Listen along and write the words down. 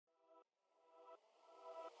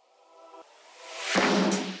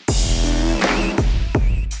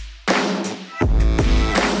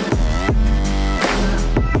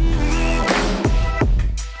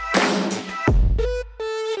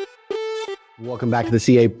Welcome back to the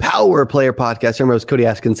CA Power Player Podcast. I'm your host, Cody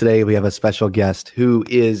Askins. Today, we have a special guest who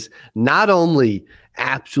is not only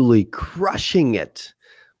absolutely crushing it,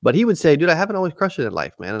 but he would say, dude, I haven't always crushed it in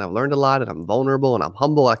life, man. And I've learned a lot, and I'm vulnerable, and I'm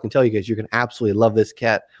humble. I can tell you guys, you're going to absolutely love this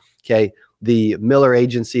cat. Okay. The Miller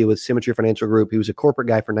Agency with Symmetry Financial Group. He was a corporate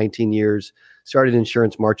guy for 19 years, started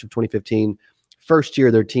insurance March of 2015. First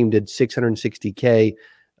year, their team did $660K.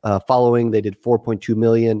 Following, they did $4.2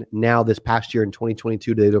 million. Now, this past year in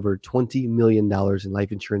 2022, they did over $20 million in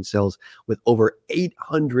life insurance sales with over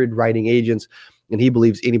 800 writing agents. And he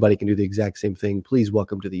believes anybody can do the exact same thing. Please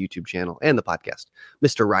welcome to the YouTube channel and the podcast,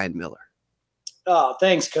 Mr. Ryan Miller. Oh,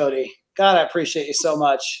 thanks, Cody. God, I appreciate you so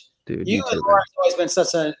much. Dude, you and Laura have always been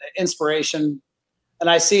such an inspiration, and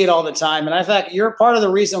I see it all the time. And in fact, you're part of the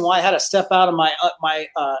reason why I had to step out of my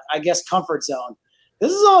comfort zone.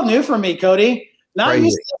 This is all new for me, Cody. Not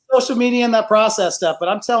used to social media and that process stuff, but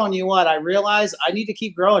I'm telling you what, I realize I need to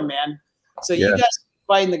keep growing, man. So you guys keep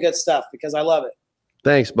fighting the good stuff because I love it.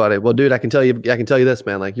 Thanks, buddy. Well, dude, I can tell you this,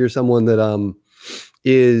 man. Like, you're someone that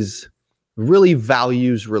is really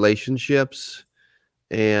values relationships.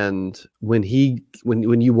 And when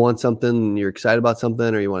you want something and you're excited about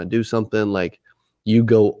something or you want to do something, like, you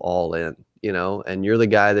go all in, and you're the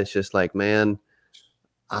guy that's just like, man,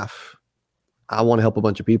 I want to help a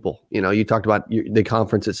bunch of people. You talked about the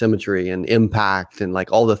conference at Symmetry and impact and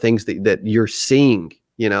like all the things that you're seeing,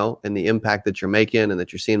 and the impact that you're making and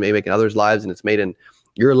that you're seeing maybe making others' lives, and it's made in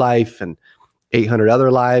your life and 800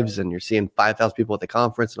 other lives, and you're seeing 5,000 people at the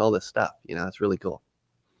conference and all this stuff. It's really cool.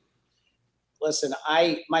 Listen,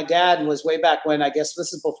 my dad was way back when, I guess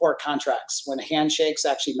this is before contracts, when handshakes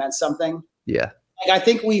actually meant something. Yeah. I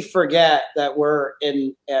think we forget that we're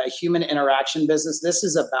in a human interaction business. This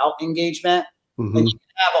is about engagement. Mm-hmm. And you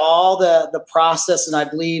can have all the process, and I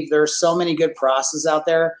believe there's so many good processes out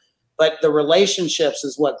there, but the relationships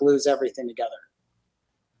is what glues everything together.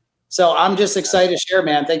 So I'm just excited to share,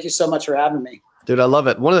 man. Thank you so much for having me. Dude, I love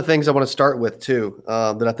it. One of the things I want to start with too,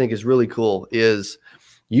 that I think is really cool is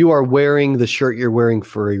you are wearing the shirt you're wearing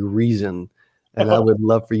for a reason. And I would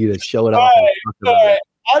love for you to show it off. Right.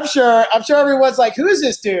 I'm sure everyone's like, who is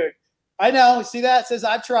this dude? I know. See that? It says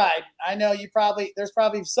I've tried. I know there's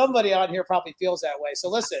probably somebody on here probably feels that way. So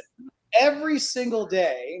listen, every single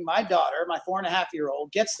day, my daughter, my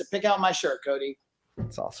 4.5-year-old, gets to pick out my shirt, Cody.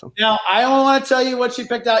 That's awesome. Now, I don't want to tell you what she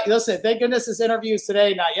picked out. Listen, thank goodness this interview is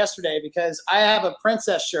today, not yesterday, because I have a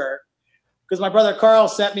princess shirt. Because my brother Carl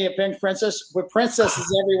sent me a pink princess with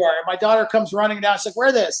princesses everywhere. And my daughter comes running down. She's like,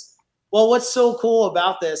 wear this. Well, what's so cool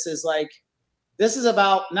about this is, like, this is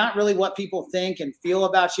about not really what people think and feel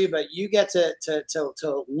about you, but you get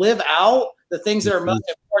to live out the things that are most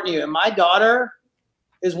important to you. And my daughter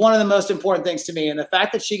is one of the most important things to me. And the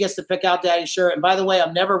fact that she gets to pick out daddy's shirt, and by the way,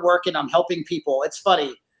 I'm never working, I'm helping people. It's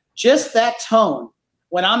funny. Just that tone.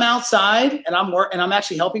 When I'm outside and I'm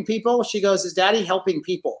actually helping people, she goes, is daddy helping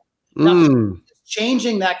people? Now,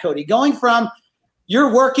 changing that, Cody. Going from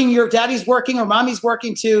you're working, your daddy's working or mommy's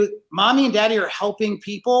working to mommy and daddy are helping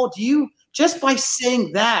people. Just by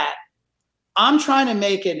saying that, I'm trying to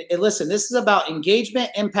make it. Listen, this is about engagement,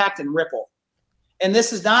 impact, and ripple. And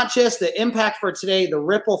this is not just the impact for today, the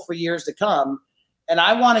ripple for years to come. And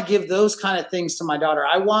I want to give those kind of things to my daughter.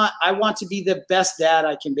 I want to be the best dad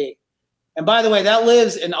I can be. And by the way, that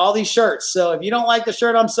lives in all these shirts. So if you don't like the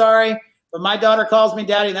shirt, I'm sorry. But my daughter calls me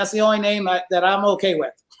daddy, and that's the only name that I'm okay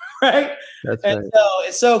with. Right? That's and right. So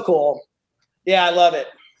it's so cool. Yeah, I love it.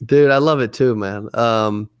 Dude, I love it too, man.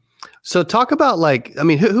 So talk about, like, I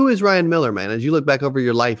mean, who is Ryan Miller, man? As you look back over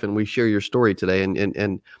your life and we share your story today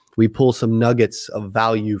and we pull some nuggets of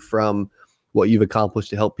value from what you've accomplished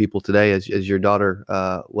to help people today, as your daughter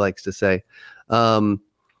likes to say.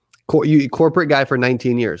 Corporate guy for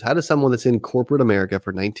 19 years. How does someone that's in corporate America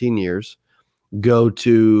for 19 years go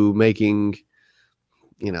to making,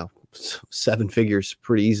 7 figures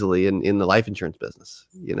pretty easily in the life insurance business,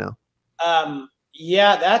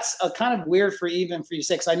 Yeah, that's a kind of weird for you to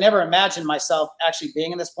say, because I never imagined myself actually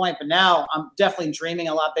being at this point. But now I'm definitely dreaming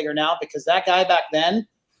a lot bigger now, because that guy back then,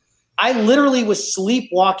 I literally was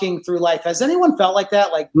sleepwalking through life. Has anyone felt like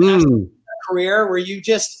that? Like a career where you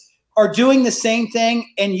just are doing the same thing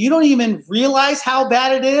and you don't even realize how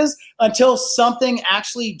bad it is until something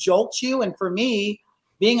actually jolts you. And for me,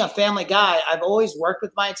 being a family guy, I've always worked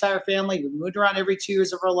with my entire family. We moved around every 2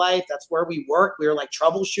 years of our life. That's where we worked. We were like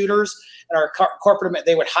troubleshooters, and our corporate,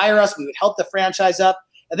 they would hire us. We would help the franchise up.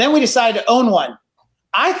 And then we decided to own one.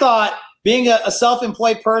 I thought being a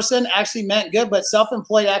self-employed person actually meant good, but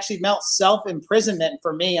self-employed actually meant self-imprisonment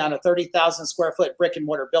for me on a 30,000 square foot brick and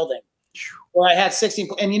mortar building where I had 16.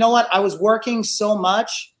 And you know what? I was working so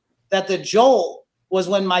much that the jolt was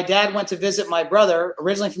when my dad went to visit my brother,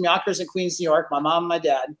 originally from Yonkers and Queens, New York, my mom and my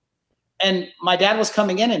dad. And my dad was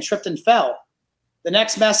coming in and tripped and fell. The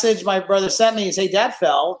next message my brother sent me is, hey, Dad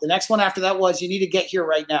fell. The next one after that was, you need to get here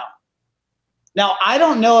right now. Now, I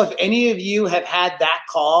don't know if any of you have had that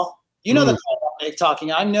call. You know the call I'm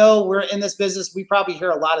talking. I know we're in this business. We probably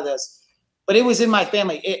hear a lot of this. But it was in my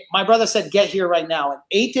family. My brother said, get here right now. And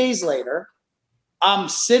 8 days later, I'm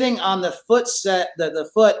sitting on the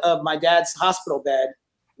foot of my dad's hospital bed,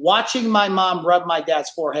 watching my mom rub my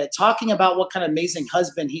dad's forehead, talking about what kind of amazing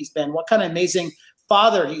husband he's been, what kind of amazing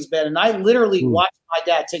father he's been. And I literally watched my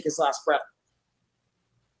dad take his last breath.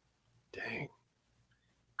 Dang.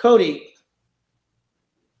 Cody,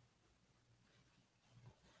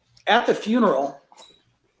 at the funeral,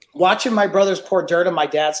 watching my brothers pour dirt on my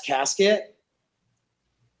dad's casket,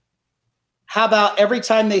 how about every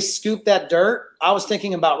time they scooped that dirt, I was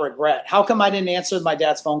thinking about regret. How come I didn't answer my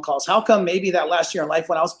dad's phone calls? How come maybe that last year in life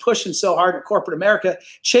when I was pushing so hard in corporate America,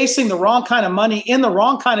 chasing the wrong kind of money in the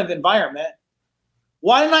wrong kind of environment,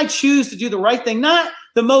 why didn't I choose to do the right thing? Not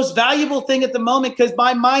the most valuable thing at the moment, because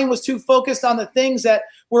my mind was too focused on the things that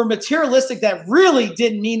were materialistic that really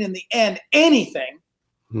didn't mean in the end anything.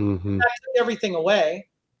 I took everything away.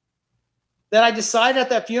 Then I decided at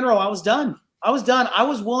that funeral I was done. I was done. I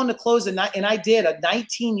was willing to close and I did a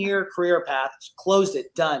 19-year career path, closed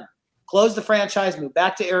it, done. Closed the franchise, moved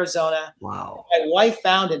back to Arizona. Wow. My wife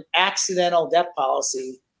found an accidental death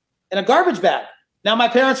policy in a garbage bag. Now, my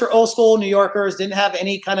parents were old school New Yorkers, didn't have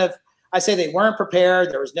any kind of, I say they weren't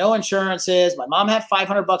prepared. There was no insurances. My mom had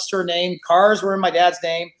 $500 to her name. Cars were in my dad's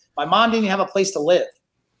name. My mom didn't even have a place to live.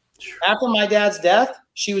 After my dad's death,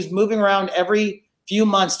 she was moving around every few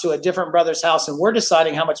months to a different brother's house, and we're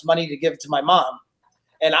deciding how much money to give to my mom.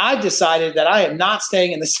 And I've decided that I am not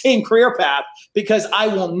staying in the same career path because I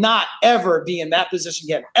will not ever be in that position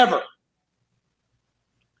again, ever.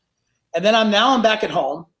 And then I'm back at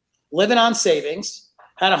home, living on savings,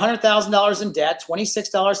 had $100,000 in debt,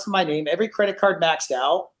 $26 to my name, every credit card maxed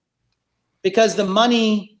out, because the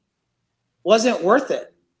money wasn't worth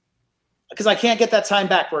it. Because I can't get that time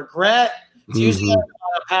back. Regret, it's usually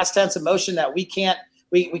a past tense emotion that we can't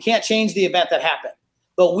change the event that happened,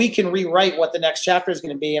 but we can rewrite what the next chapter is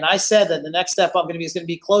going to be. And I said that the next step I'm going to be is going to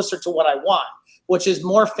be closer to what I want, which is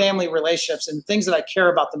more family relationships and things that I care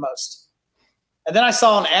about the most. And then I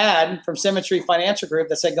saw an ad from Symmetry Financial Group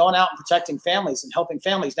that said going out and protecting families and helping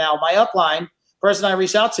families. Now, my upline, person I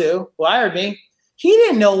reached out to, who hired me, he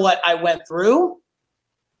didn't know what I went through.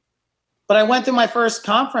 But I went through my first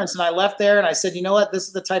conference and I left there and I said, you know what? This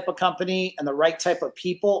is the type of company and the right type of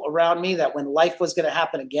people around me that when life was going to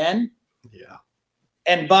happen again. Yeah.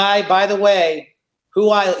 And by the way,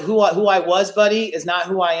 who I was, buddy, is not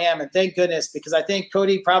who I am. And thank goodness, because I think,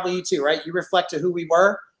 Cody, probably you too, right? You reflected who we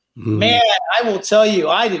were. Man, I will tell you,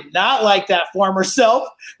 I did not like that former self.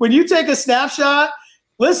 When you take a snapshot,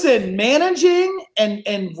 listen, managing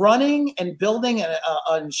and running and building an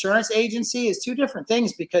insurance agency is two different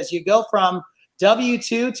things, because you go from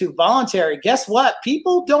W-2 to voluntary. Guess what?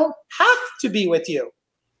 People don't have to be with you.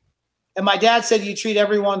 And my dad said you treat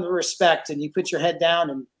everyone with respect and you put your head down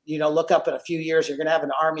and, look up in a few years, you're going to have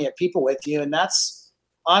an army of people with you. And that's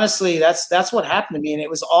honestly, that's what happened to me. And it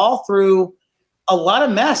was all through a lot of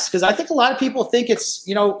mess, because I think a lot of people think it's,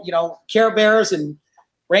 Care Bears and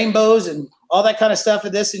rainbows and all that kind of stuff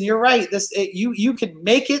of this. And you're right. You can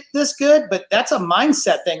make it this good, but that's a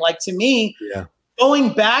mindset thing. Like, to me,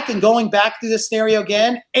 going back through this scenario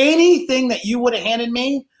again, anything that you would have handed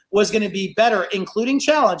me was going to be better, including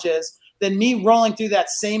challenges, than me rolling through that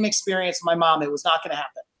same experience with my mom. It was not going to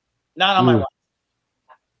happen. Not on my watch.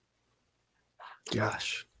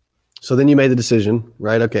 Gosh. So then you made the decision,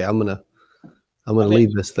 right? Okay, I'm gonna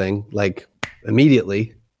leave this thing like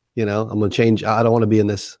immediately. I'm gonna change. I don't want to be in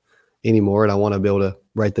this anymore, and I want to be able to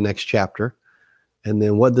write the next chapter. And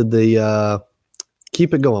then what did the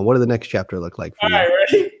keep it going? What did the next chapter look like for you? All right,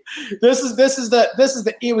 ready?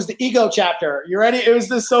 It was the ego chapter. You ready? It was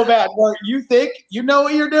this so bad. Well, you think you know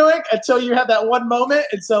what you're doing until you have that one moment.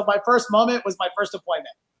 And so my first moment was my first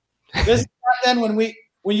appointment. This is then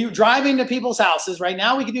when you drive into people's houses. Right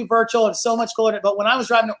now we can do virtual and so much cooler. But when I was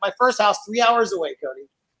driving to my first house 3 hours away, Cody,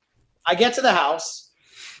 I get to the house.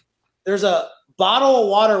 There's a bottle of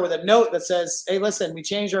water with a note that says, "Hey, listen, we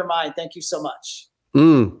changed our mind. Thank you so much."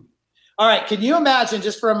 All right. Can you imagine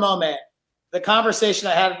just for a moment the conversation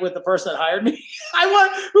I had with the person that hired me?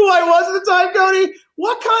 Who I was at the time, Cody.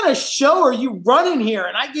 What kind of show are you running here?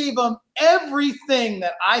 And I gave them everything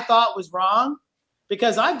that I thought was wrong,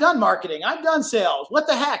 because I've done marketing. I've done sales. What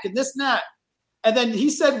the heck? And this and that. And then he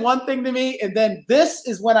said one thing to me, and then this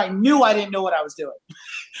is when I knew I didn't know what I was doing.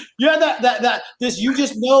 Yeah, this you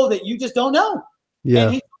just know that you just don't know. Yeah.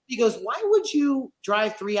 And he goes, why would you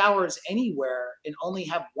drive 3 hours anywhere and only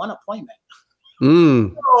have one appointment?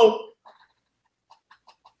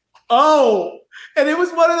 Oh, and it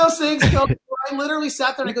was one of those things where I literally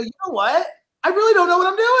sat there and I go, you know what? I really don't know what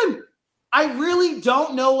I'm doing. I really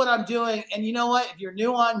don't know what I'm doing. And you know what? If you're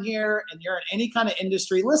new on here and you're in any kind of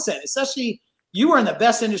industry, listen, especially you are in the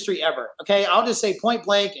best industry ever. Okay. I'll just say point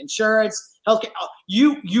blank, insurance, healthcare.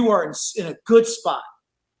 You are in a good spot.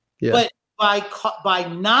 Yeah. But by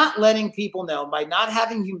not letting people know, by not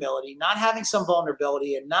having humility, not having some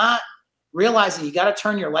vulnerability, and not realizing you got to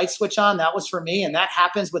turn your light switch on. That was for me. And that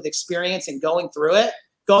happens with experience and going through it,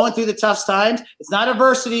 going through the tough times. It's not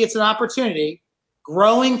adversity. It's an opportunity.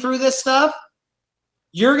 Growing through this stuff,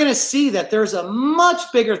 you're going to see that there's a much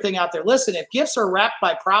bigger thing out there. Listen, if gifts are wrapped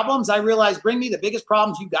by problems, I realize bring me the biggest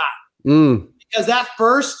problems you got. Because that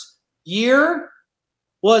first year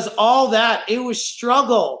was all that. It was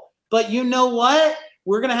struggle. But you know what?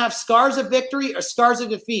 We're going to have scars of victory or scars of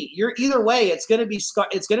defeat. You're either way, it's going to be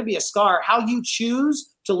it's going to be a scar. How you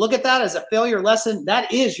choose to look at that as a failure lesson,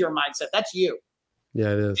 that is your mindset. That's you.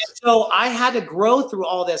 Yeah, it is. And so I had to grow through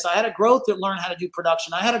all this. I had to grow to learn how to do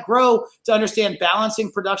production. I had to grow to understand balancing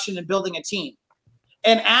production and building a team.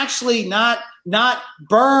 And actually not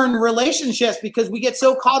burn relationships because we get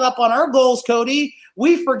so caught up on our goals, Cody.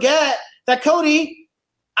 We forget that Cody,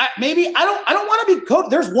 I don't want to be Cody.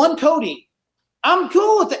 There's one Cody. I'm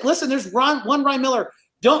cool with it. Listen, there's one Ryan Miller.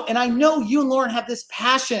 And I know you and Lauren have this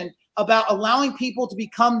passion about allowing people to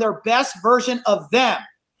become their best version of them.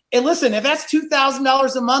 And listen, if that's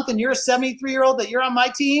 $2,000 a month and you're a 73-year-old that you're on my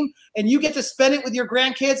team and you get to spend it with your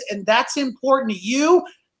grandkids and that's important to you,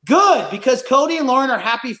 good, because Cody and Lauren are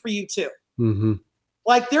happy for you too. Mm-hmm.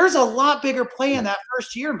 Like there's a lot bigger play in that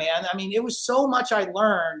first year, man. I mean, it was so much I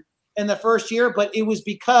learned in the first year, but it was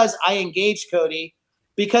because I engaged Cody,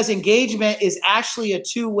 because engagement is actually a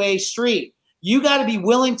two-way street. You got to be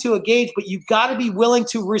willing to engage, but you got to be willing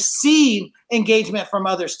to receive engagement from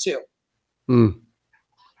others too.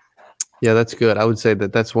 Yeah, that's good. I would say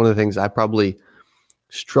that that's one of the things I probably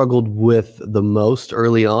struggled with the most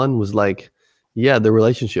early on was like, yeah, the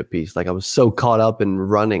relationship piece. Like I was so caught up in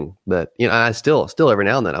running that, I still every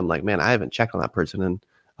now and then I'm like, man, I haven't checked on that person in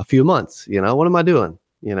a few months. What am I doing?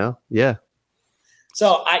 Yeah.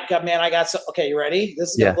 So okay, you ready?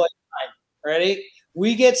 This is going to blow your mind. Ready?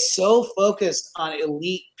 We get so focused on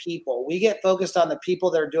elite people. We get focused on the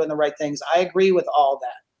people that are doing the right things. I agree with all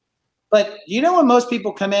that. But when most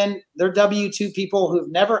people come in, they're W-2 people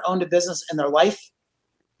who've never owned a business in their life.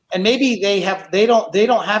 And maybe they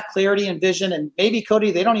don't have clarity and vision. And maybe,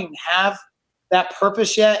 Cody, they don't even have that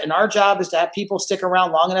purpose yet. And our job is to have people stick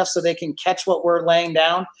around long enough so they can catch what we're laying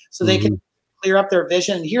down, so they can clear up their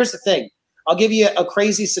vision. And here's the thing. I'll give you a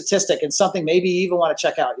crazy statistic and something maybe you even want to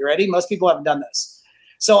check out. You ready? Most people haven't done this.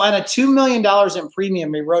 So on a $2 million in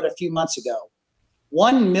premium we wrote a few months ago,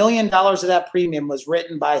 $1 million of that premium was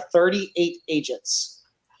written by 38 agents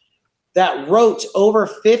that wrote over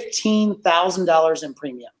 $15,000 in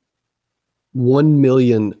premium. 1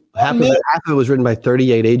 million. Half of it was written by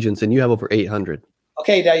 38 agents, and you have over 800.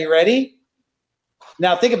 Okay, now you ready?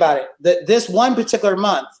 Now think about it. This one particular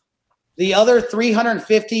month, the other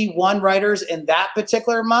 351 writers in that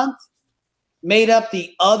particular month made up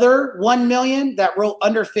the other 1 million that wrote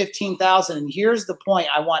under 15,000. And here's the point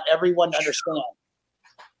I want everyone to understand.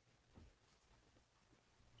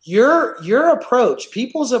 Your approach,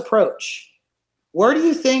 people's approach, where do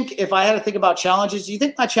you think, if I had to think about challenges, do you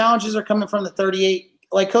think my challenges are coming from the 38?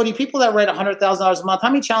 Like, Cody, people that write $100,000 a month, how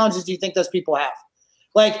many challenges do you think those people have?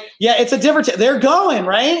 Like, yeah, it's a different, they're going,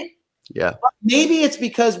 right? Yeah. But maybe it's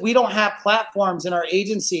because we don't have platforms in our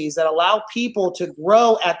agencies that allow people to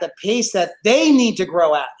grow at the pace that they need to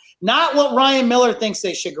grow at. Not what Ryan Miller thinks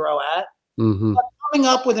they should grow at. Mm-hmm. But coming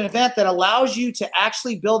up with an event that allows you to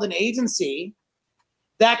actually build an agency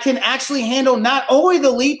that can actually handle not only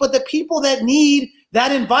the lead, but the people that need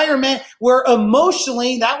that environment where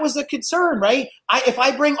emotionally that was a concern, right? If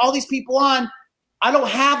I bring all these people on, I don't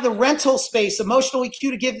have the rental space, emotional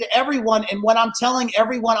EQ to give to everyone. And what I'm telling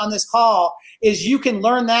everyone on this call is you can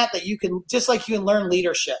learn that you can, just like you can learn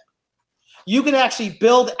leadership. You can actually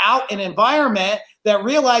build out an environment that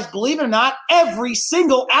realize, believe it or not, every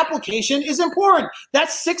single application is important. That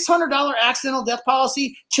 $600 accidental death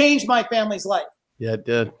policy changed my family's life. Yeah, it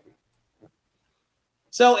did.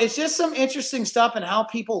 So it's just some interesting stuff and how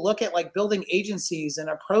people look at like building agencies and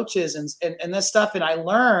approaches and this stuff. And I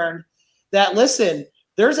learned that, listen,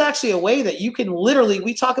 there's actually a way that you can literally,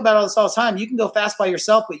 we talk about all this all the time. You can go fast by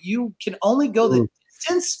yourself, but you can only go the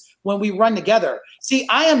distance when we run together. See,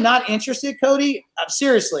 I am not interested, Cody,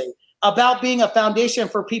 seriously, about being a foundation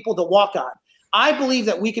for people to walk on. I believe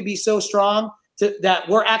that we could be so strong that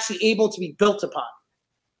we're actually able to be built upon.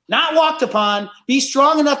 Not walked upon, be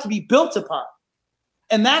strong enough to be built upon.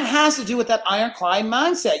 And that has to do with that ironclad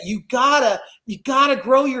mindset. You gotta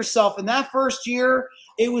grow yourself. In that first year,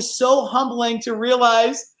 it was so humbling to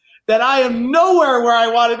realize that I am nowhere where I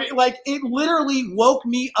want to be. Like, it literally woke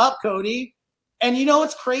me up, Cody. And you know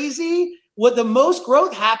what's crazy? What the most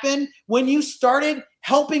growth happened when you started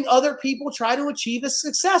helping other people try to achieve a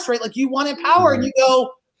success, right? Like, you wanted power and you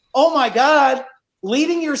go, oh my God,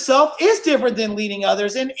 leading yourself is different than leading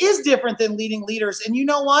others and is different than leading leaders. And you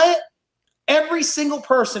know what? Every single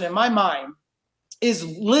person in my mind is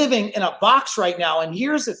living in a box right now. And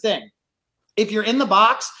here's the thing. If you're in the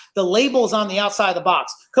box, the label is on the outside of the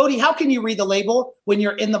box. Cody, how can you read the label when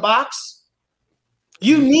you're in the box?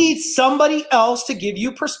 You need somebody else to give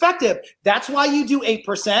you perspective. That's why you do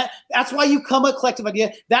 8%. That's why you come a collective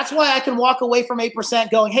idea. That's why I can walk away from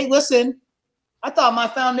 8% going, hey, listen, I thought my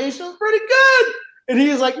foundation was pretty good. And he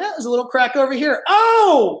was like, no, there's a little crack over here.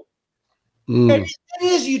 Oh, and it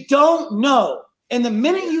is, you don't know. And the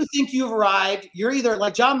minute you think you've arrived, you're either,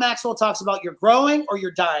 like John Maxwell talks about, you're growing or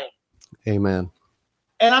you're dying. Amen.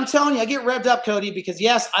 And I'm telling you, I get revved up, Cody, because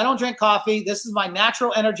yes, I don't drink coffee. This is my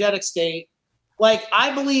natural energetic state. Like,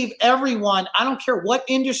 I believe everyone, I don't care what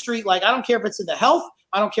industry, like, I don't care if it's in the health,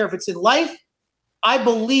 I don't care if it's in life. I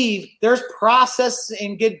believe there's process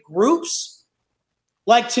in good groups.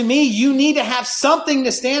 Like, to me, you need to have something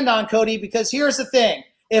to stand on, Cody, because here's the thing.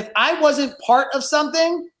 If I wasn't part of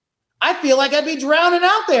something, I feel like I'd be drowning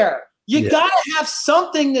out there. You got to have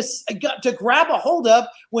something to grab a hold of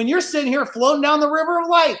when you're sitting here floating down the river of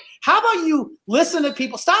life. How about you listen to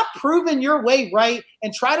people? Stop proving your way right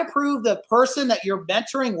and try to prove the person that you're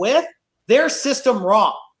mentoring with their system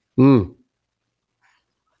wrong.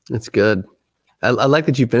 That's good. I like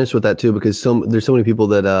that you finished with that too, because there's so many people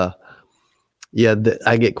that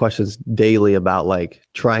I get questions daily about like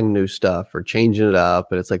trying new stuff or changing it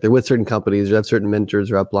up. And it's like they're with certain companies, they have certain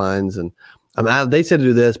mentors or uplines. And they said to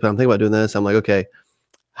do this, but I'm thinking about doing this. I'm like, okay,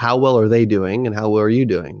 how well are they doing? And how well are you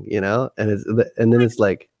doing? You know? And then it's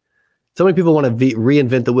like, so many people want to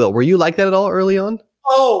reinvent the wheel. Were you like that at all early on?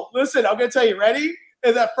 Oh, listen, I'm going to tell you, ready?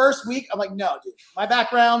 In that first week, I'm like, no, dude, my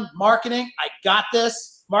background, marketing, I got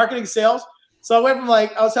this, marketing, sales. So I went from I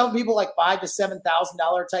was telling people like $5,000 to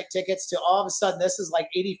 $7,000 type tickets to all of a sudden this is like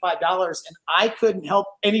 $85, and I couldn't help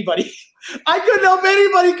anybody. I couldn't help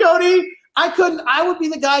anybody, Cody. I would be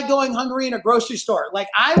the guy going hungry in a grocery store. Like,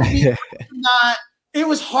 I would be it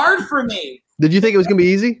was hard for me. Did you think it was going to be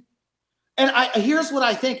easy? And here's what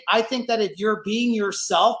I think. I think that if you're being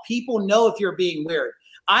yourself, people know if you're being weird.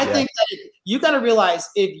 I think that you got to realize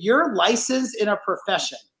if you're licensed in a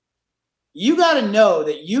profession, you got to know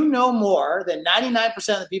that you know more than 99%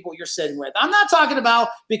 of the people you're sitting with. I'm not talking about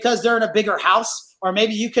because they're in a bigger house or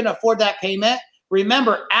maybe you can afford that payment.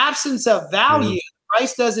 Remember, absence of value,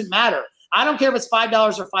 price doesn't matter. I don't care if it's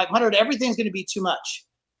 $5 or $500. Everything's going to be too much.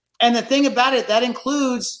 And the thing about it, that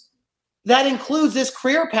includes this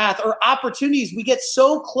career path or opportunities. We get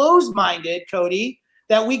so closed-minded, Cody,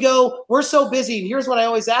 that we're so busy. And here's what I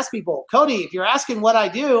always ask people. Cody, if you're asking what I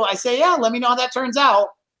do, I say, yeah, let me know how that turns out.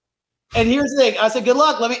 And here's the thing. I said, good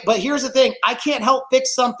luck. But here's the thing. I can't help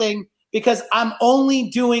fix something because I'm only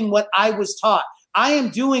doing what I was taught. I am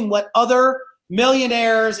doing what other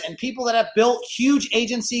millionaires and people that have built huge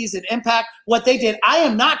agencies and impact what they did. I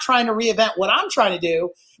am not trying to reinvent. What I'm trying to do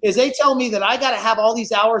is they tell me that I got to have all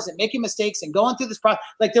these hours and making mistakes and going through this process.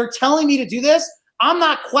 Like, they're telling me to do this. I'm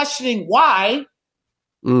not questioning why.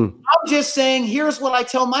 I'm just saying, here's what I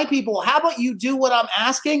tell my people. How about you do what I'm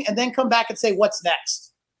asking and then come back and say, what's next?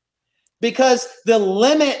 Because the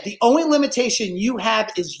only limitation you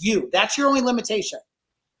have is you. That's your only limitation.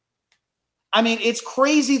 I mean, it's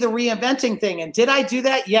crazy, the reinventing thing. And did I do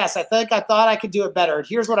that? Yes, I thought I could do it better. And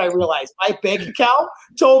here's what I realized. My bank account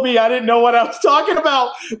told me I didn't know what I was talking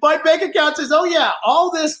about. My bank account says, oh yeah,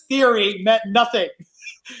 all this theory meant nothing.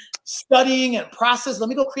 Studying and process. Let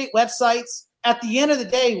me go create websites. At the end of the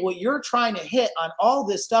day, what you're trying to hit on all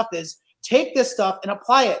this stuff is take this stuff and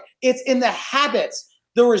apply it. It's in the habits.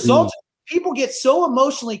 The results, people get so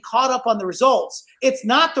emotionally caught up on the results. It's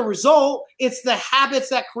not the result. It's the habits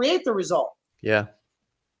that create the result. Yeah.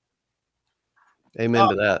 Amen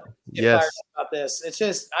to that. Yes. About this. It's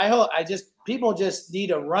just, people just need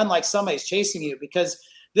to run like somebody's chasing you, because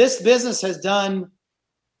this business has done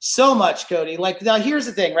So much, Cody. Like, now here's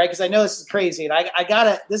the thing, right? Because I know this is crazy, and I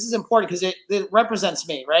gotta, this is important because it represents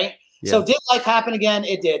me, right? Yeah. So did life happen again?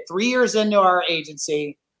 It did. 3 years into our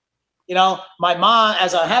agency, you know, my mom,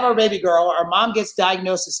 as I have our baby girl, our mom gets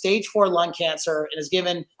diagnosed with stage 4 lung cancer and is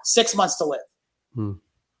given 6 months to live.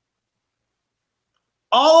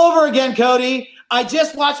 All over again, Cody. I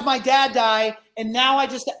just watched my dad die, and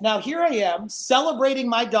now here I am celebrating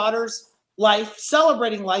my daughter's life,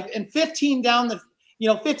 and 15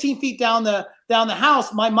 feet down the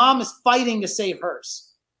house, my mom is fighting to save hers.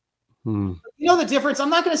 You know the difference? I'm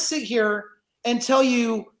not going to sit here and tell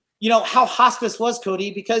you, how hospice was,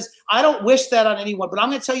 Cody, because I don't wish that on anyone, but I'm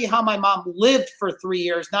going to tell you how my mom lived for 3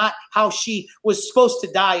 years, not how she was supposed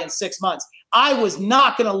to die in 6 months. I was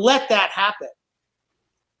not going to let that happen.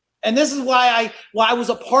 And this is why I was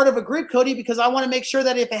a part of a group, Cody, because I want to make sure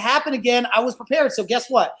that if it happened again, I was prepared. So guess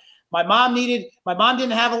what? My mom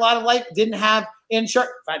didn't have a lot of life, didn't have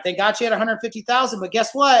insurance. Thank God she had $150,000. But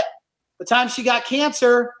guess what? The time she got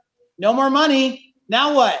cancer, no more money.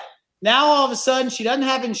 Now what? Now all of a sudden she doesn't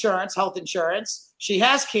have insurance, health insurance. She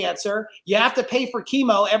has cancer. You have to pay for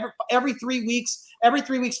chemo every 3 weeks. Every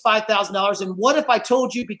 3 weeks, $5,000. And what if I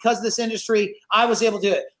told you, because of this industry, I was able to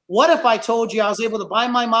do it? What if I told you I was able to buy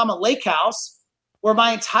my mom a lake house where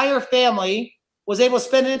my entire family was able to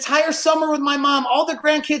spend an entire summer with my mom, all the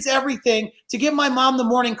grandkids, everything, to give my mom the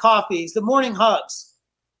morning coffees, the morning hugs?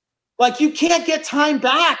 Like, you can't get time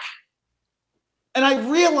back. And I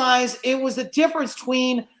realized it was the difference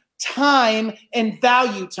between time and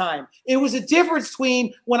value time. It was a difference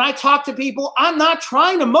between when I talk to people, I'm not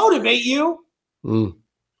trying to motivate you.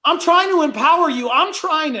 I'm trying to empower you.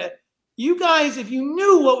 You guys, if you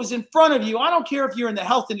knew what was in front of you, I don't care if you're in the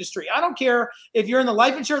health industry. I don't care if you're in the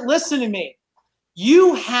life insurance. Listen to me.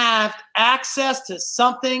 You have access to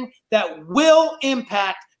something that will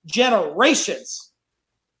impact generations.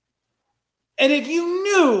 And if you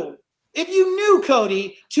knew,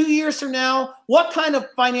 Cody, 2 years from now, what kind of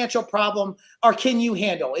financial problem can you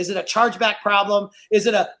handle? Is it a chargeback problem? Is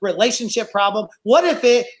it a relationship problem? What if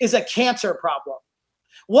it is a cancer problem?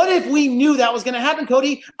 What if we knew that was going to happen,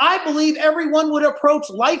 Cody? I believe everyone would approach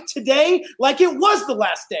life today like it was the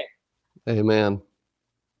last day. Amen.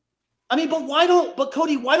 I mean, but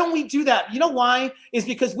Cody, why don't we do that? You know why? Is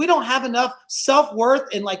because we don't have enough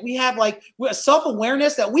self-worth, and we have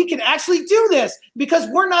self-awareness that we can actually do this, because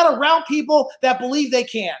we're not around people that believe they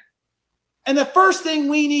can. And the first thing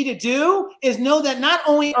we need to do is know that not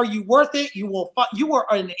only are you worth it, you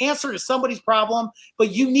are an answer to somebody's problem,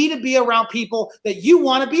 but you need to be around people that you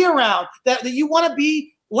want to be around, that you want to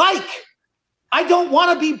be like. I don't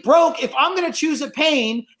want to be broke. If I'm going to choose a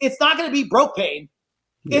pain, it's not going to be broke pain.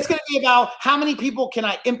 Yeah. It's going to be about how many people can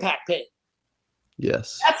I impact pain.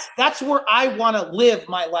 Yes. That's where I want to live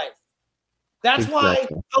my life. That's why,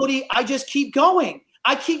 Cody, I just keep going.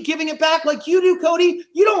 I keep giving it back like you do, Cody.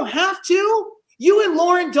 You don't have to. You and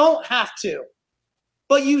Lauren don't have to.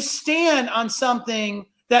 But you stand on something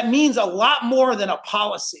that means a lot more than a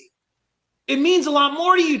policy. It means a lot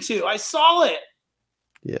more to you two. I saw it.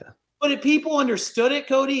 Yeah. But if people understood it,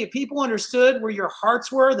 Cody, if people understood where your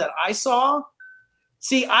hearts were that I saw,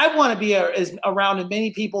 see, I want to be around as many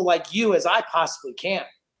people like you as I possibly can.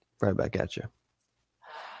 Right back at you.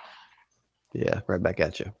 Yeah, right back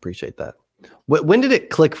at you. Appreciate that. When did it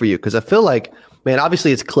click for you? Because I feel like, man,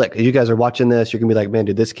 obviously it's clicked. You guys are watching this. You're gonna be like, man,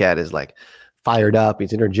 dude, this cat is fired up.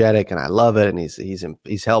 He's energetic, and I love it. And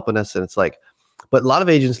he's helping us. And it's but a lot of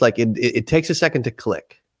agents it takes a second to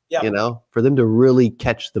click. Yeah. For them to really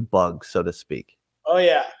catch the bug, so to speak. Oh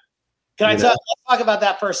yeah. Let's talk about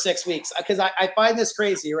that first 6 weeks, because I find this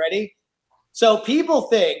crazy. You ready? So people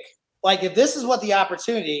think if this is what the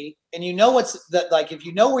opportunity, and if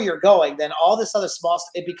you know where you're going, then all this other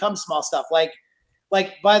it becomes small stuff.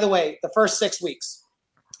 By the way, the first 6 weeks,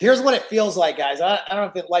 here's what it feels like, guys. I don't know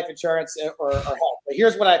if it's life insurance or health, but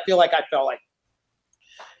here's what I feel like I felt like.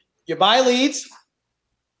 You buy leads,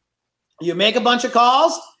 you make a bunch of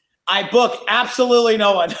calls. I book absolutely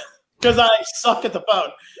no one because I suck at the phone.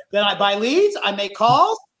 Then I buy leads, I make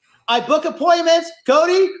calls, I book appointments.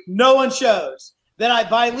 Cody, no one shows. Then I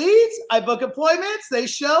buy leads, I book appointments, they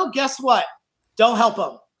show. Guess what? Don't help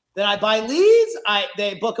them. Then I buy leads,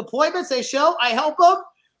 they book appointments, they show, I help them.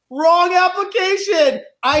 Wrong application.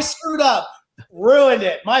 I screwed up, ruined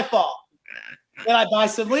it, my fault. Then I buy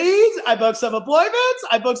some leads, I book some appointments,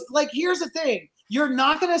 here's the thing. You're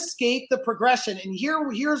not going to escape the progression. And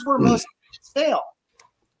here's where most agents fail.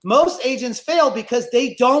 Most agents fail because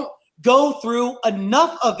they don't go through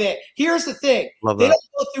enough of it. Here's the thing. They don't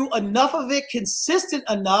go through enough of it consistent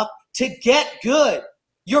enough to get good.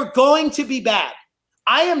 You're going to be bad.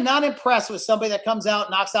 I am not impressed with somebody that comes out,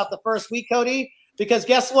 knocks out the first week, Cody, because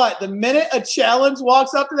guess what? The minute a challenge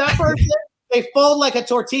walks up to that person, they fold like a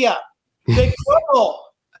tortilla. They crumble.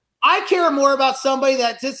 I care more about somebody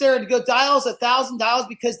that sits there and go dials $1,000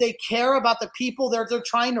 because they care about the people they're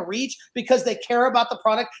trying to reach, because they care about the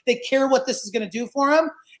product. They care what this is going to do for them.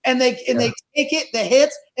 And they take it, the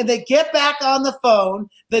hits, and they get back on the phone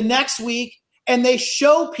the next week and they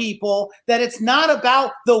show people that it's not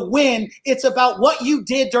about the win. It's about what you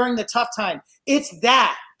did during the tough time. It's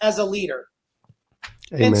that as a leader.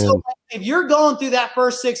 Amen. And so if you're going through that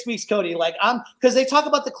first 6 weeks, Cody, because they talk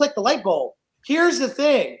about the light bulb. Here's the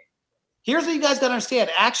thing. Here's what you guys got to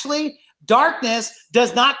understand. Actually, darkness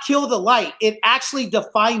does not kill the light. It actually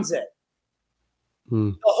defines it.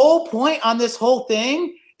 The whole point on this whole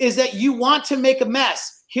thing is that you want to make a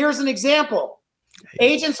mess. Here's an example.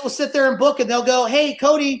 Agents will sit there and book and they'll go, hey,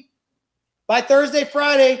 Cody, by Thursday,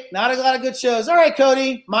 Friday, not a lot of good shows. All right,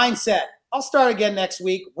 Cody, mindset. I'll start again next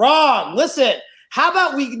week. Wrong. Listen, how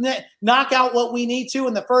about we knock out what we need to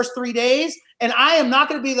in the first 3 days? And I am not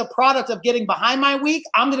going to be the product of getting behind my week.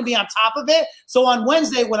 I'm going to be on top of it. So on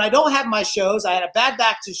Wednesday, when I don't have my shows, I had a bad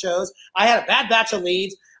batch of shows. I had a bad batch of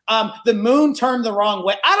leads. The moon turned the wrong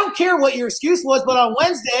way. I don't care what your excuse was, but on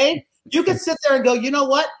Wednesday, you can sit there and go, you know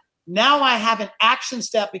what? Now I have an action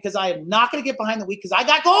step because I am not going to get behind the week because I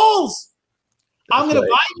got goals. I'm going to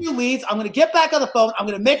buy new leads. I'm going to get back on the phone. I'm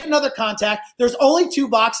going to make another contact. There's only 2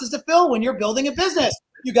 boxes to fill when you're building a business.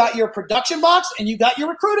 You got your production box and you got your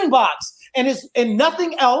recruiting box. And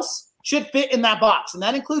nothing else should fit in that box. And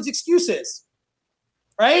that includes excuses.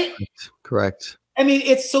 Right? Correct. I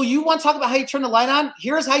mean, so you want to talk about how you turn the light on?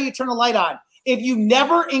 Here's how you turn the light on. If you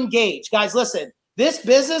never engage, guys, listen, this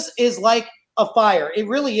business is like a fire. It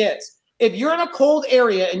really is. If you're in a cold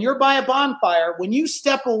area and you're by a bonfire, when you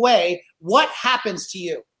step away, what happens to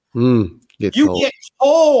you? Get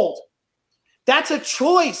cold. That's a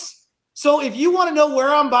choice. So if you want to know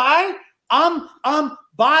where I'm by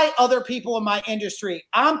other people in my industry.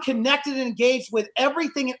 I'm connected and engaged with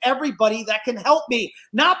everything and everybody that can help me.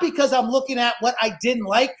 Not because I'm looking at what I didn't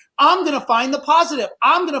like. I'm going to find the positive.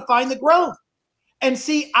 I'm going to find the growth. And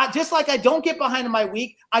see, just like I don't get behind in my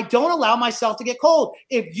week, I don't allow myself to get cold.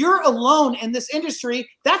 If you're alone in this industry,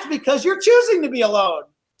 that's because you're choosing to be alone.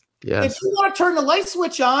 Yes. If you want to turn the light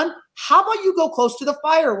switch on, how about you go close to the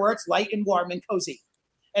fire where it's light and warm and cozy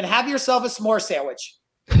and have yourself a s'more sandwich?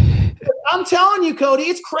 I'm telling you, Cody,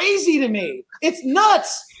 it's crazy to me. It's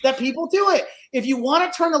nuts that people do it. If you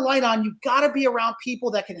want to turn the light on, you've got to be around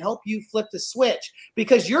people that can help you flip the switch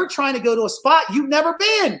because you're trying to go to a spot you've never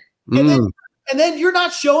been. And then you're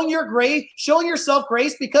not showing yourself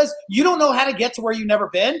grace because you don't know how to get to where you've never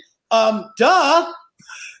been. Duh.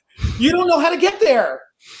 You don't know how to get there.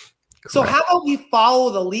 Correct. So how about we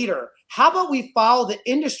follow the leader? How about we follow the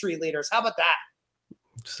industry leaders? How about that?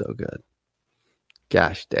 So good.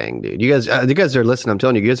 Gosh dang, dude. You guys are listening. I'm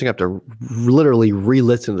telling you, you guys are going to have to literally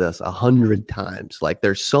re-listen to this 100 times. Like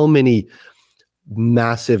there's so many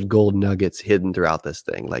massive gold nuggets hidden throughout this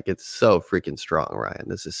thing. Like it's so freaking strong, Ryan.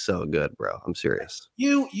 This is so good, bro. I'm serious.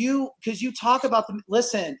 Because you talk about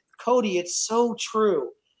listen, Cody, it's so true.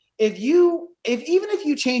 Even if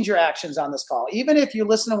you change your actions on this call, even if you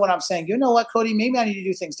listen to what I'm saying, you know what, Cody, maybe I need to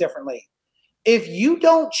do things differently. If you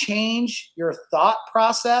don't change your thought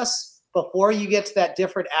process before you get to that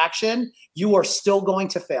different action, you are still going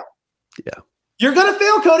to fail. Yeah. You're going to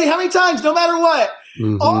fail, Cody, how many times, no matter what.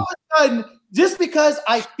 All of a sudden, just because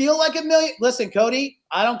I feel like a million. Listen, Cody,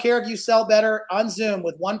 I don't care if you sell better on Zoom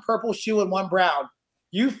with one purple shoe and one brown.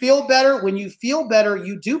 You feel better. When you feel better,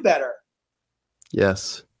 you do better.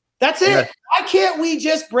 Yes. That's it. Yeah. Why can't we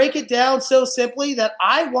just break it down so simply that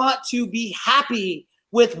I want to be happy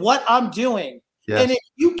with what I'm doing? Yes. And if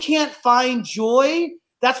you can't find joy,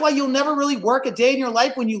 that's why you'll never really work a day in your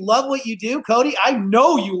life when you love what you do. Cody, I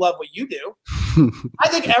know you love what you do. I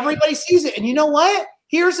think everybody sees it. And you know what?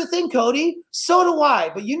 Here's the thing, Cody. So do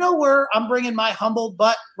I. But you know where I'm bringing my humbled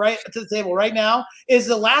butt right to the table right now is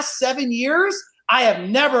the last 7 years, I have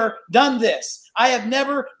never done this. I have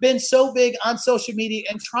never been so big on social media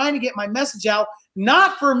and trying to get my message out,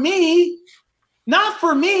 not for me, but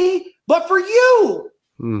for you.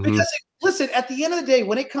 Because listen, at the end of the day,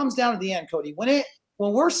 when it comes down to the end, Cody, when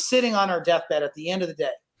we're sitting on our deathbed at the end of the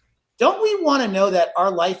day, don't we want to know that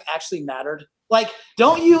our life actually mattered? Like,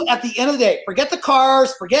 don't you, at the end of the day, forget the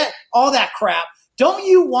cars, forget all that crap. Don't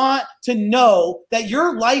you want to know that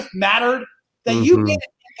your life mattered, that you made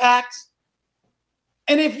an impact?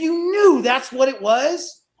 And if you knew that's what it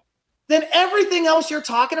was, then everything else you're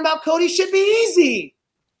talking about, Cody, should be easy.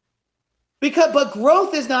 But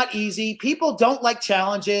growth is not easy. People don't like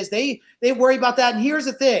challenges. They worry about that. And here's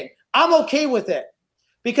the thing. I'm okay with it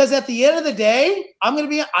because at the end of the day, I'm going to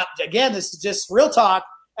be, again, this is just real talk.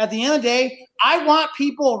 At the end of the day, I want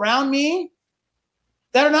people around me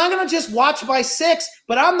that are not going to just watch by 6,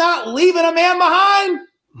 but I'm not leaving a man behind.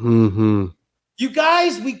 Mm-hmm. You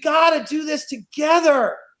guys, we got to do this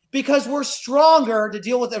together because we're stronger to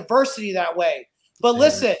deal with adversity that way. But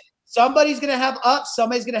listen, somebody's going to have ups,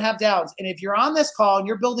 somebody's going to have downs. And if you're on this call and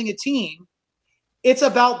you're building a team, it's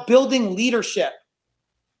about building leadership.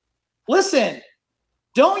 Listen,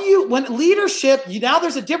 when leadership, now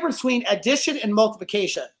there's a difference between addition and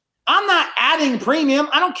multiplication. I'm not adding premium.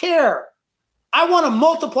 I don't care. I want to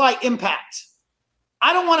multiply impact.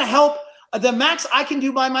 I don't want to help the max I can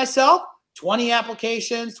do by myself, 20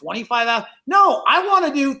 applications, 25. No, I want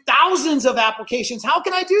to do thousands of applications. How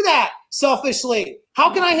can I do that selfishly?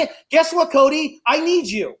 How can I? Guess what, Cody? I need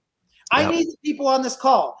you. I need the people on this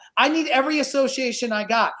call. I need every association I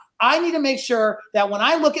got. I need to make sure that when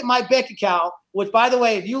I look at my bank account, which, by the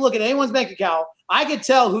way, if you look at anyone's bank account, I can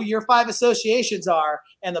tell who your 5 associations are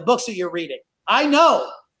and the books that you're reading. I know.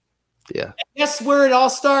 Yeah. And guess where it all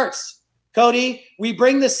starts, Cody? We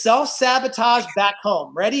bring the self-sabotage back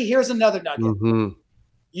home. Ready? Here's another nugget.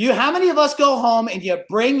 Mm-hmm. How many of us go home and you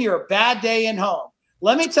bring your bad day in home?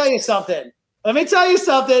 Let me tell you something.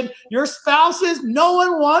 Your spouses, no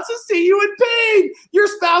one wants to see you in pain. Your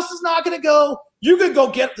spouse is not going to go. You could go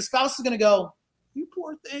get, the spouse is going to go, you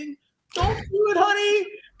poor thing. Don't do it, honey.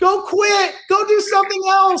 Go quit. Go do something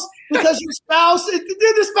else because the spouse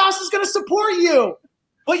is going to support you.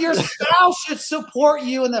 But your spouse should support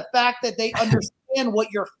you in the fact that they understand what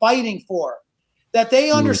you're fighting for, that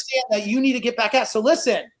they understand that you need to get back at. So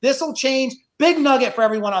listen, this will change. Big nugget for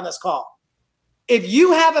everyone on this call. If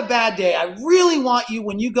you have a bad day, I really want you,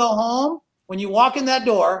 when you go home, when you walk in that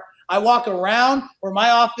door, I walk around where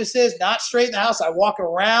my office is, not straight in the house. I walk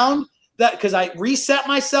around that because I reset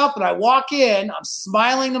myself and I walk in. I'm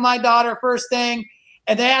smiling to my daughter first thing.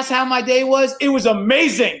 And they ask how my day was. It was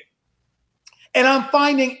amazing. And I'm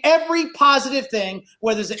finding every positive thing,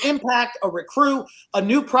 whether there's an impact, a recruit, a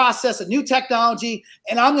new process, a new technology.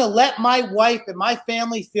 And I'm going to let my wife and my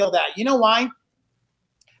family feel that. You know why?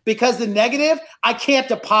 Because the negative, I can't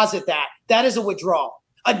deposit that. That is a withdrawal.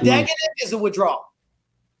 A negative is a withdrawal.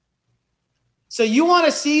 So you want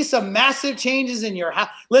to see some massive changes in your house.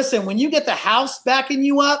 Listen, when you get the house backing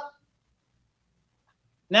you up,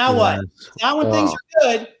 now what? Now when things are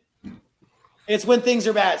good, it's when things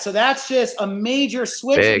are bad. So that's just a major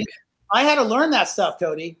switch. Big. I had to learn that stuff,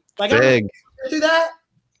 Cody. Like, big. I do that.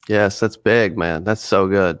 Yes, that's big, man. That's so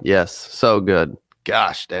good. Yes, so good.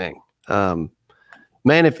 Gosh dang.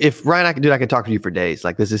 Man, if Ryan, I could talk to you for days.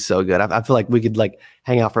 Like, this is so good. I feel like we could like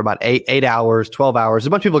hang out for about 8 hours, 12 hours. A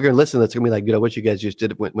bunch of people are going to listen. That's going to be like, you know, what you guys just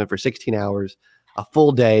did went for 16 hours, a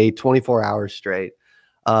full day, 24 hours straight.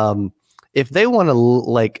 If they want to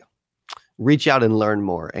like reach out and learn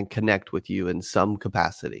more and connect with you in some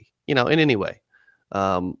capacity, you know, in any way,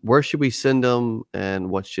 where should we send them and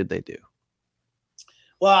what should they do?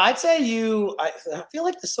 Well, I'd say I feel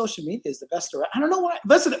like the social media is the best around. I don't know why.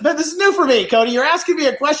 Listen, but this is new for me, Cody. You're asking me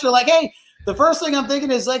a question like, hey, the first thing I'm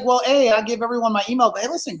thinking is like, well, hey, I'll give everyone my email. But hey,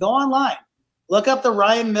 listen, go online. Look up the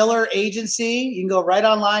Ryan Miller Agency. You can go right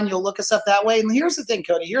online. You'll look us up that way. And here's the thing,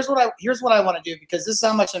 Cody. Here's what I want to do because this is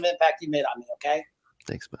how much of an impact you made on me, okay?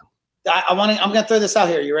 Thanks, man. I'm going to throw this out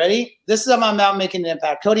here. You ready? This is how I'm out making an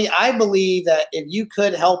impact. Cody, I believe that if you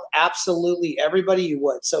could help absolutely everybody, you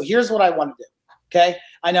would. So here's what I want to do. Okay.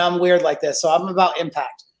 I know I'm weird like this. So I'm about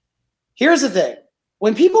impact. Here's the thing.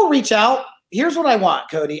 When people reach out, here's what I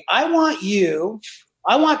want, Cody. I want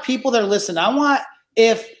people that are listening.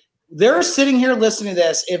 If they're sitting here listening to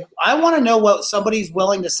this, if I want to know what somebody's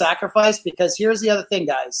willing to sacrifice, because here's the other thing,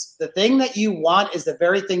 guys. The thing that you want is the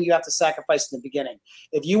very thing you have to sacrifice in the beginning.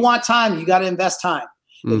 If you want time, you got to invest time.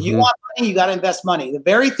 If you want money, you got to invest money. The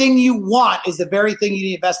very thing you want is the very thing you need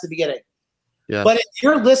to invest in the beginning. Yeah. But if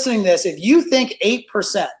you're listening to this, if you think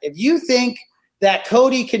 8%, if you think that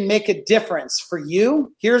Cody can make a difference for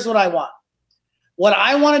you, here's what I want. What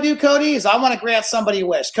I want to do, Cody, is I want to grant somebody a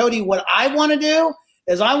wish. Cody, what I want to do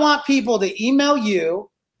is I want people to email you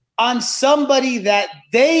on somebody that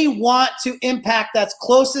they want to impact that's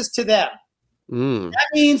closest to them. That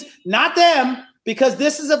means not them, because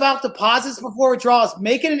this is about deposits before withdrawals,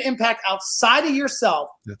 making an impact outside of yourself.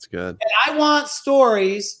 That's good. And I want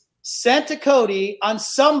stories sent to Cody on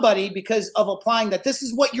somebody because of applying that. This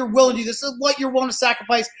is what you're willing to do. This is what you're willing to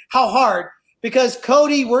sacrifice. How hard? Because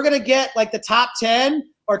Cody, we're going to get like the top 10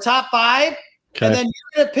 or top 5, and then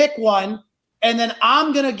you're going to pick one. And then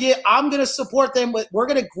I'm going to support them we're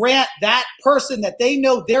going to grant that person that they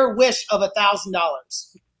know their wish of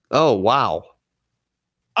 $1,000. Oh, wow.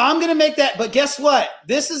 I'm going to make that. But guess what?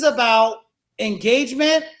 This is about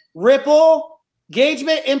engagement,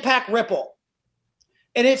 impact, ripple.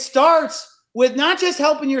 And it starts with not just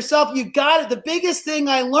helping yourself. You got it. The biggest thing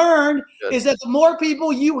I learned is that the more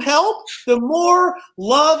people you help, the more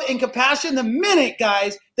love and compassion. The minute,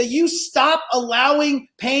 guys, that you stop allowing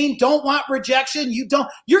pain, don't want rejection,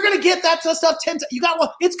 you're going to get that stuff 10 times.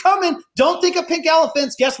 It's coming. Don't think of pink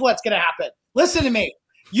elephants. Guess what's going to happen? Listen to me.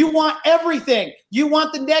 You want everything. You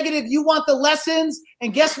want the negative. You want the lessons.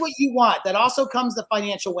 And guess what you want? That also comes the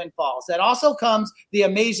financial windfalls. That also comes the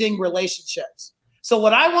amazing relationships. So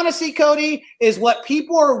what I want to see, Cody, is what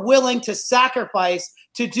people are willing to sacrifice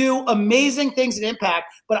to do amazing things and impact.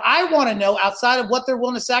 But I want to know, outside of what they're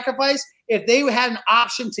willing to sacrifice, if they had an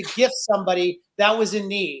option to gift somebody that was in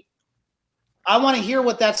need. I want to hear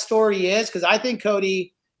what that story is, because I think,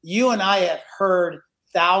 Cody, you and I have heard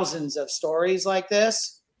thousands of stories like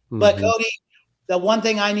this. Mm-hmm. But, Cody, the one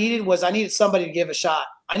thing I needed somebody to give a shot.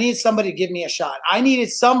 I needed somebody to give me a shot. I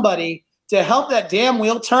needed somebody to help that damn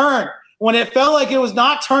wheel turn when it felt like it was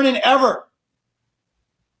not turning ever.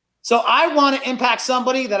 So I want to impact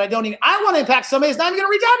somebody that I don't need. I want to impact somebody that's not even going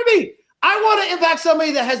to reach out to me. I want to impact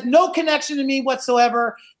somebody that has no connection to me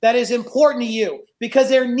whatsoever, that is important to you, because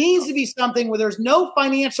there needs to be something where there's no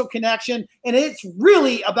financial connection, and it's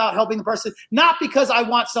really about helping the person, not because I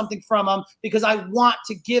want something from them, because I want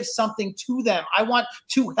to give something to them. I want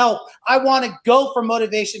to help. I want to go from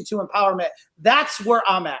motivation to empowerment. That's where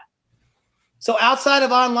I'm at. So outside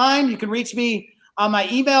of online, you can reach me on my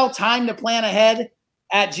email,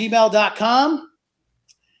 timetoplan@gmail.com.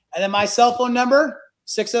 And then my cell phone number,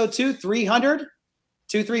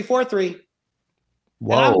 602-300-2343.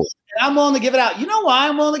 Whoa. And I'm willing to give it out. You know why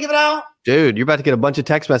I'm willing to give it out? Dude, you're about to get a bunch of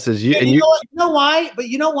text messages. You know why? But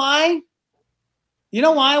you know why? You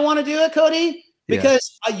know why I want to do it, Cody?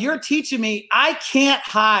 Because you're teaching me I can't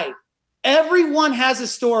hide. Everyone has a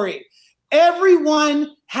story.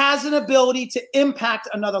 Everyone has an ability to impact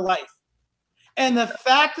another life. And the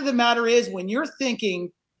fact of the matter is, when you're thinking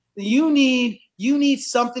that you need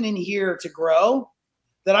something in here to grow,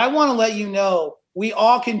 that I want to let you know we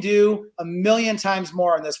all can do 1,000,000 times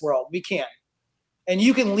more in this world. We can. And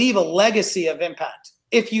you can leave a legacy of impact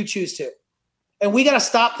if you choose to. And we got to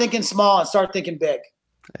stop thinking small and start thinking big.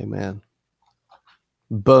 Amen.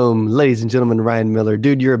 Boom. Ladies and gentlemen, Ryan Miller.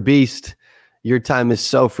 Dude, you're a beast. Your time is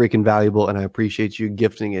so freaking valuable, and I appreciate you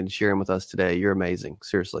gifting and sharing with us today. You're amazing.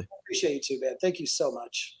 Seriously. I appreciate you too, man. Thank you so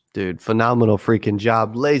much. Dude, phenomenal freaking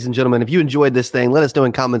job. Ladies and gentlemen, if you enjoyed this thing, let us know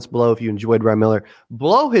in comments below if you enjoyed Ryan Miller.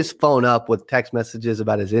 Blow his phone up with text messages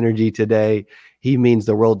about his energy today. He means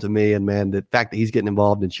the world to me. And, man, the fact that he's getting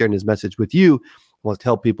involved and sharing his message with you, wants to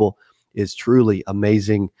help people, is truly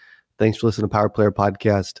amazing. Thanks for listening to Power Player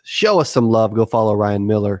Podcast. Show us some love. Go follow Ryan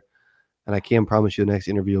Miller. And I can promise you the next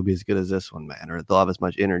interview will be as good as this one, man, or they'll have as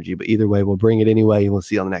much energy. But either way, we'll bring it anyway, and we'll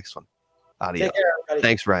see you on the next one. Adios. Take care, everybody.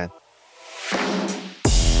 Thanks, Ryan.